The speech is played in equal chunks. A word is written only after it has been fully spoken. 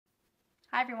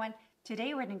Hi everyone,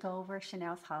 today we're going to go over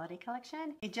Chanel's holiday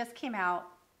collection. It just came out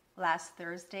last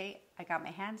Thursday. I got my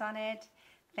hands on it.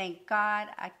 Thank God,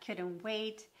 I couldn't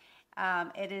wait.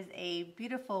 It is a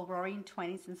beautiful Roaring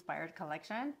 20s inspired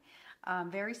collection.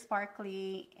 Very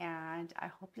sparkly, and I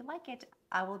hope you like it.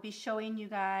 I will be showing you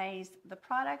guys the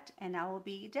product and I will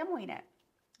be demoing it.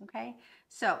 Okay,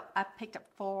 so I picked up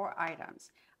 4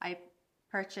 items. I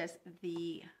purchased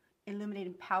the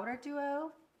Illuminating Powder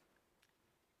Duo,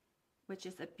 which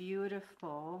is a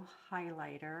beautiful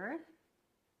highlighter.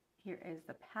 Here is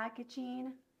the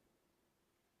packaging.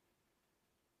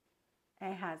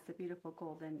 It has the beautiful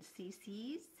golden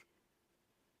CCs.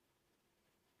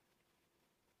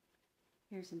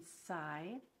 Here's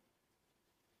inside.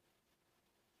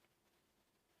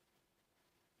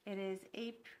 It is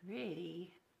a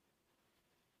pretty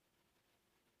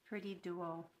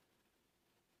duo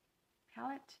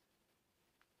palette.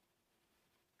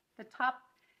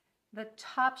 The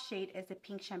top shade is a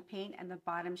pink champagne and the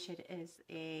bottom shade is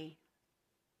a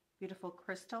beautiful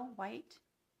crystal white.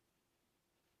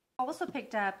 I also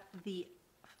picked up the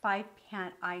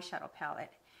 5-pan eyeshadow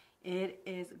palette. It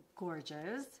is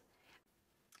gorgeous.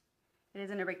 It is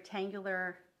in a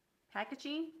rectangular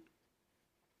packaging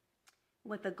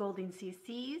with the golden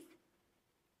CCs.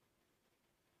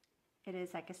 It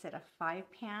is, like I said, a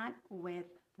 5-pan with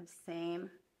the same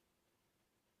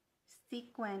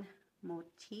sequin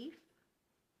motif.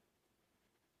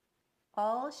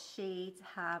 All shades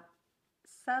have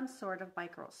some sort of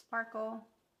micro sparkle.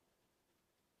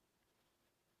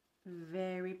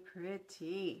 Very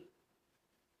pretty.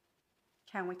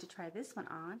 Can't wait to try this one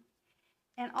on.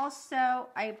 And also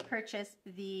I purchased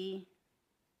the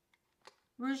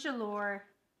Rouge Allure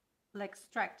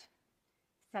L'extract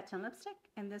Satin Lipstick,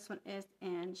 and this one is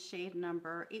in shade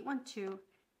number 812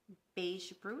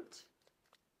 Beige Brut.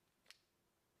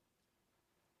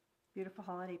 Beautiful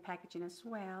holiday packaging as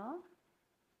well.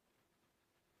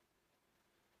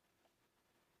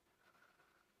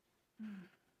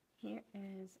 Here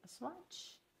is a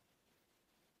swatch.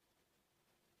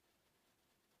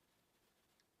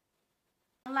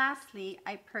 And lastly,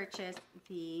 I purchased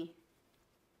the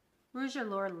Rouge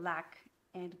Allure Laque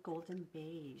and Golden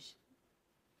Beige.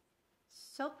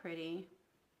 So pretty.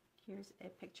 Here's a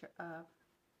picture of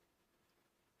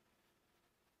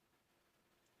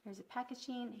Here's the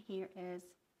packaging, here is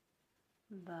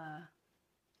the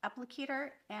applicator,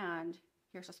 and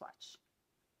here's a swatch.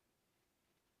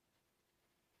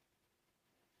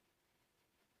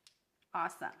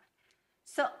 Awesome.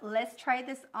 So let's try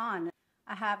this on.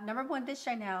 I have number 1 the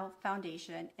Chanel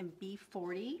foundation in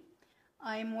B40.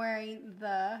 I'm wearing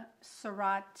the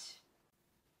Surratt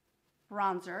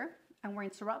bronzer. I'm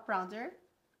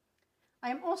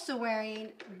also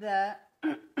wearing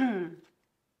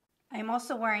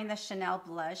the Chanel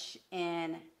blush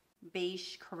in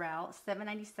Beige Coral,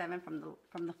 $7.97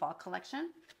 from the fall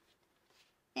collection.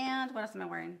 And what else am I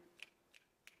wearing?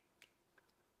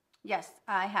 Yes,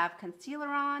 I have concealer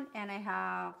on and I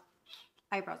have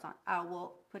eyebrows on. I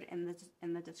will put it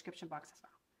in the description box as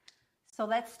well. So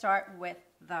let's start with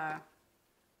the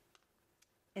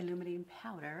Illuminating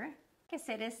powder. Like I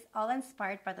said, it's all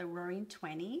inspired by the Roaring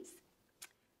 20s.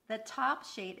 The top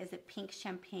shade is a pink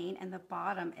champagne and the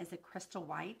bottom is a crystal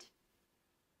white.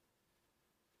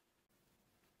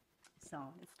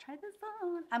 So let's try this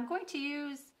on. I'm going to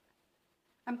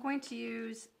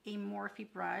use a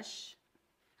Morphe brush.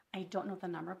 I don't know the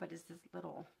number, but it's this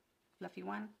little fluffy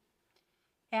one.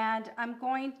 And I'm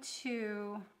going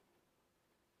to,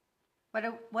 what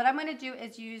I'm going to do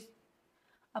is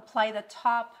apply the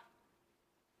top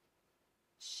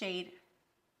shade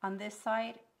on this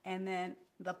side and then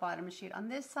the bottom shade on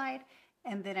this side,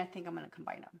 and then I think I'm going to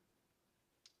combine them.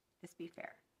 Let's be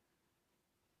fair.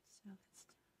 So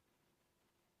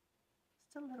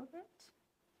just a little bit.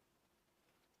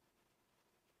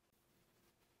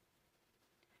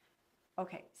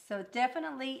 Okay, so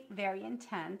definitely very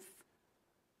intense.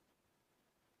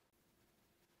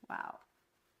 Wow.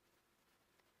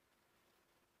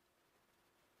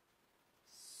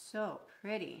 So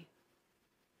pretty.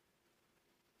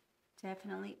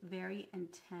 Definitely very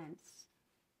intense.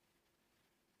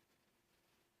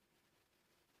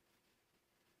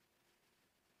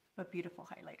 But beautiful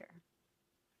highlighter.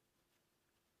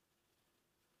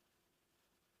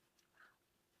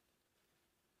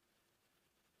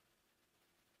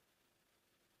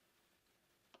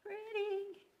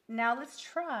 Pretty. Now let's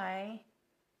try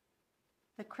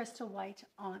the crystal white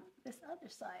on this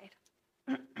other side.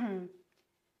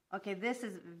 Okay, this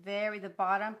is the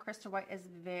bottom crystal white is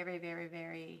very, very,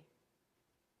 very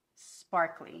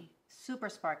sparkly, super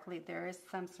sparkly. There is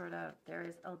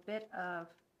a bit of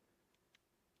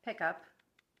pickup.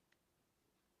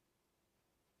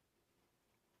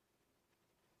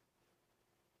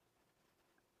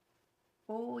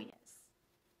 Oh, yes.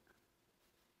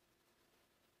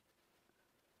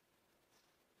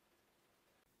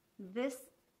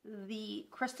 The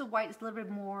crystal white is a little bit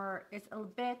more, it's a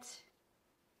bit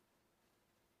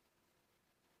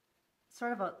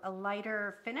sort of a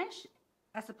lighter finish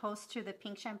as opposed to the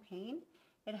pink champagne.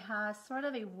 It has sort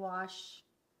of a wash,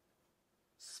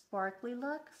 sparkly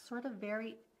look, sort of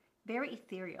very, very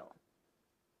ethereal.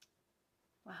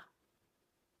 Wow.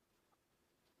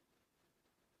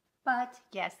 But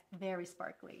yes, very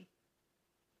sparkly.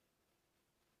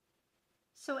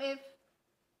 So if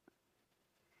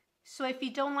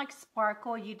you don't like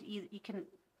sparkle, you can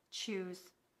choose.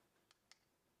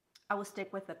 I will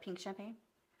stick with the pink champagne.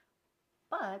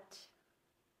 But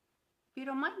if you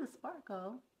don't mind the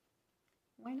sparkle,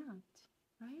 why not,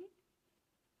 right?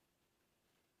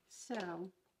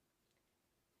 So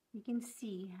you can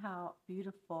see how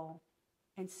beautiful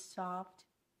and soft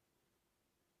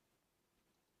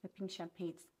the pink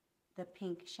champagne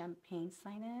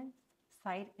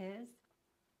side is,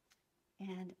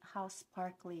 and how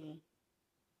sparkly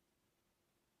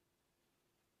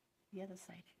the other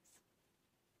side is.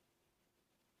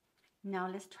 Now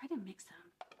let's try to mix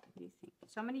them. What do you think?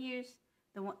 So I'm going to use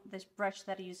this brush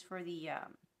that I use for the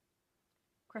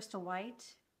crystal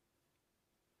white.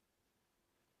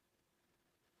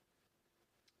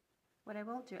 What I'm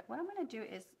going to do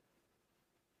is,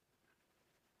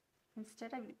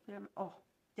 instead of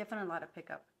definitely a lot of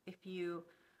pickup.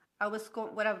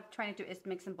 What I'm trying to do is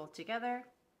mix them both together.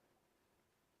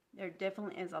 There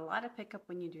definitely is a lot of pickup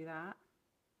when you do that.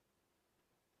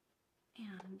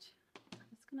 And I'm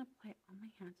just gonna apply it on my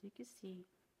hands so you can see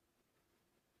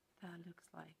what that looks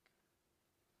like.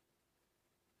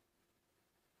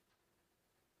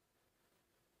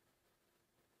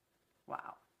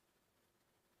 Wow.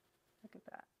 Look at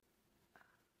that.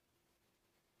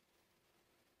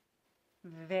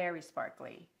 Very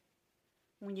sparkly.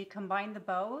 When you combine the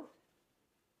both,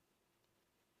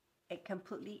 it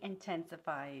completely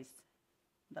intensifies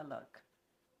the look.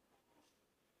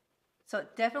 So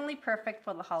definitely perfect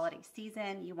for the holiday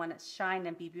season. You want to shine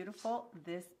and be beautiful.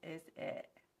 This is it.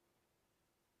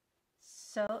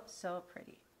 So, so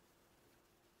pretty.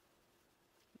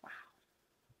 Wow.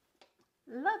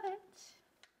 Love it.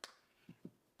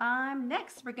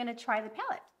 Next, we're going to try the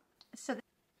palette. So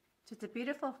it's a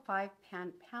beautiful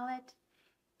 5-pan palette.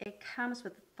 It comes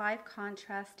with 5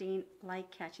 contrasting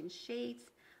light-catching shades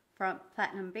from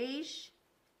platinum beige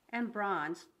and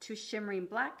bronze to shimmering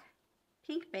black,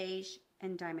 pink beige,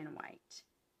 and diamond white.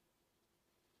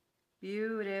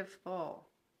 Beautiful.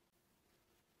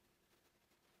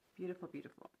 Beautiful,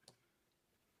 beautiful.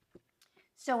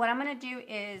 So what I'm going to do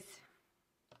is,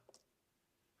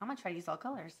 I'm going to try to use all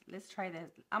colors. Let's try this.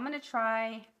 I'm going to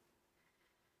try,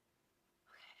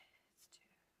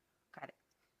 got it.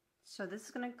 So this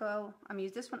is going to go, I'm going to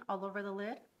use this one all over the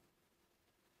lid.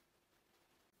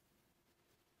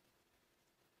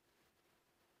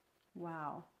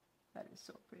 Wow, that is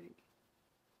so pretty.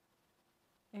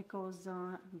 It goes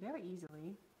on very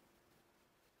easily.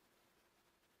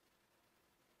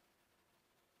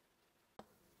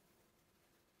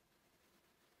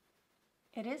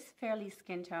 It is fairly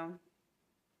skin tone,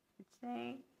 I'd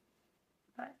say,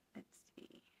 but let's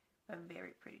see, but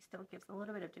very pretty. Still gives a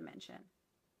little bit of dimension.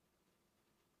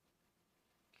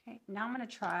 Okay, now I'm going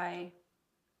to try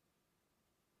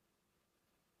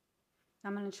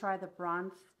the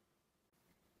bronze.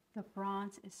 The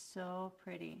bronze is so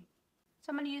pretty. So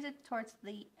I'm going to use it towards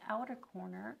the outer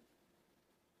corner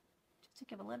just to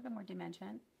give a little bit more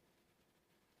dimension.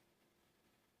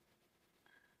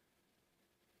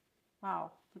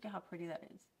 Wow, look at how pretty that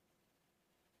is.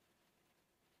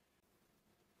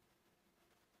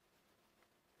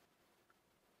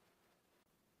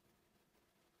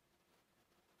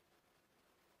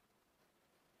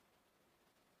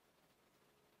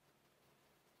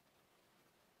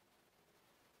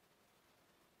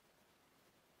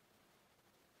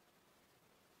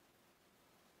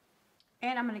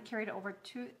 And I'm going to carry it over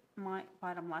to my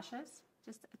bottom lashes,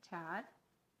 just a tad,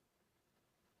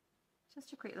 just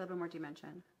to create a little bit more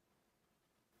dimension.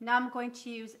 Now I'm going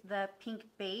to use the pink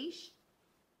beige,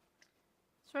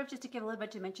 sort of just to give a little bit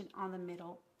of dimension on the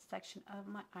middle section of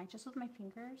my eye, just with my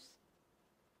fingers.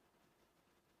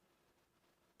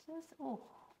 Just, oh,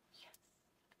 yes,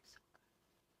 so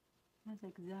good. That's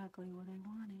exactly what I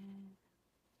wanted.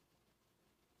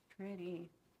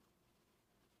 Pretty.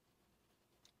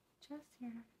 Just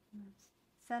here in the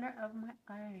center of my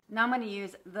eye. Now I'm going to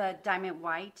use the diamond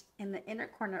white in the inner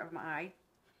corner of my eye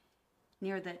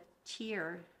near the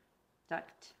tear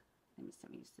duct.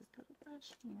 Let me use this little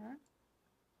brush here.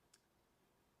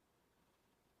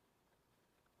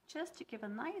 Just to give a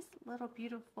nice little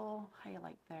beautiful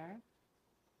highlight there.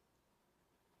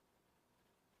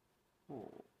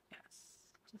 Oh, yes,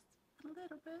 just a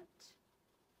little bit.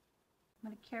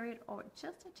 I'm going to carry it over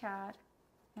just a tad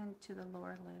into the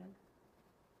lower lid.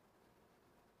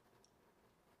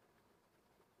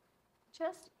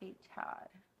 Just a tad.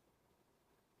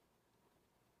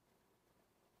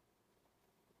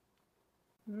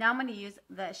 Now I'm going to use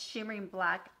the shimmering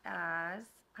black as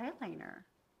eyeliner.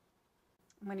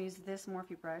 I'm going to use this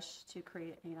Morphe brush to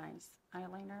create a nice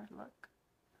eyeliner look.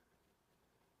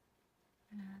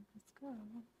 And let's go.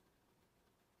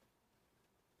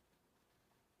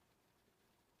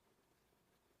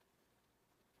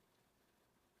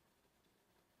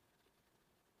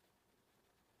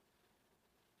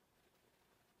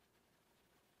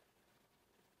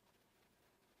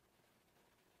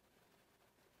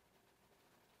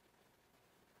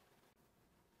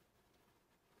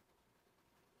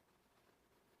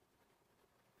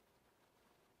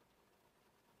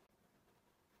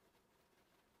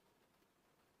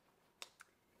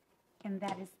 And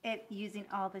that is it, using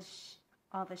all the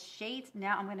shades.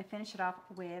 Now I'm going to finish it off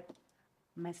with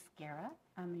mascara.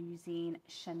 I'm using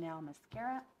Chanel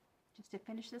mascara just to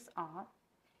finish this off.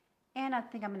 And I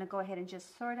think I'm going to go ahead and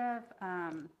just sort of,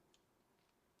 let's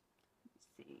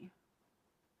see.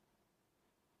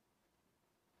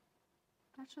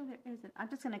 Actually, there isn't. I'm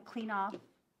just going to clean off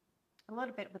a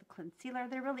little bit with concealer.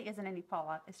 There really isn't any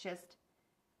fallout. It's just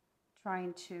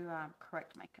trying to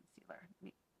correct my concealer. Let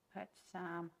me put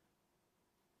some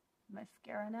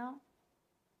mascara now.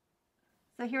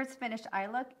 So here's finished eye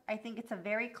look. I think it's a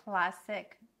very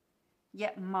classic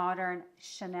yet modern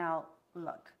Chanel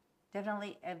look.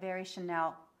 Definitely a very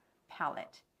Chanel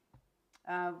palette.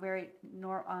 Very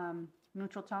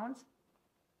neutral tones,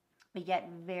 but yet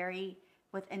very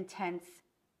with intense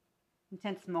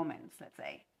moments, let's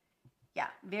say. Yeah,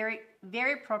 very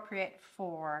appropriate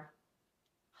for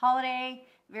holiday,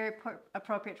 very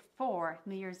appropriate for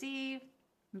New Year's Eve.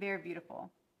 Very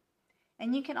beautiful.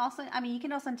 And you can also, you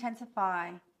can also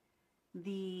intensify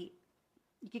you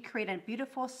could create a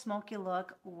beautiful smoky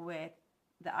look with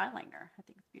the eyeliner. I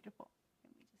think it's beautiful.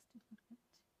 Let me just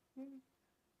do it.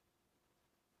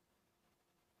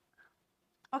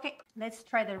 Okay, let's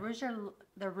try the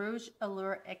Rouge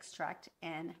Allure Extract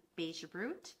in Beige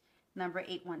Brut, number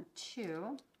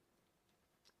 812.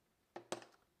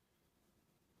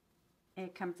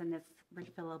 It comes in this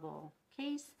refillable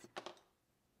case.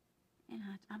 And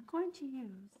I'm going to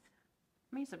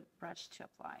use a brush to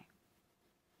apply.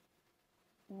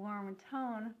 Warm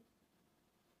tone.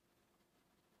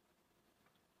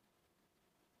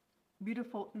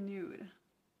 Beautiful nude.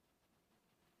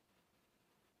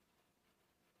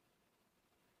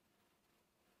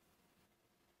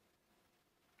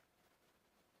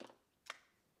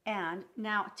 And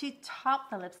now to top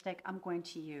the lipstick, I'm going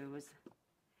to use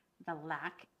the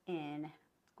Laque in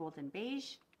Golden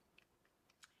Beige.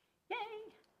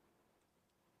 Yay!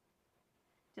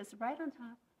 Just right on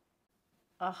top.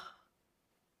 Oh,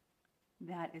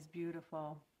 that is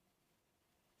beautiful.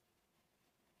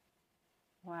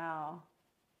 Wow.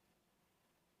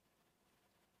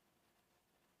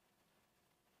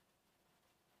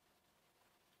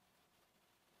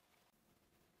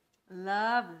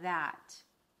 Love that.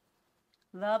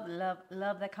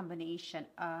 Love the combination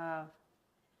of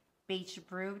Beige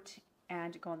Brut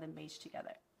and Golden Beige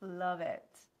together. Love it.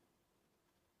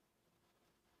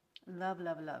 Love.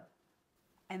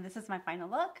 And this is my final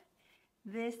look.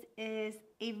 This is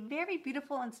a very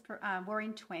beautiful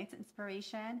Roaring Twenties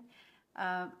inspiration.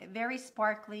 Very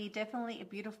sparkly, definitely a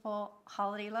beautiful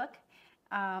holiday look.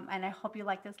 And I hope you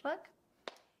like this look.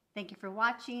 Thank you for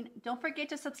watching. Don't forget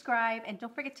to subscribe and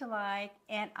don't forget to like.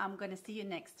 And I'm going to see you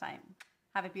next time.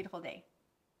 Have a beautiful day.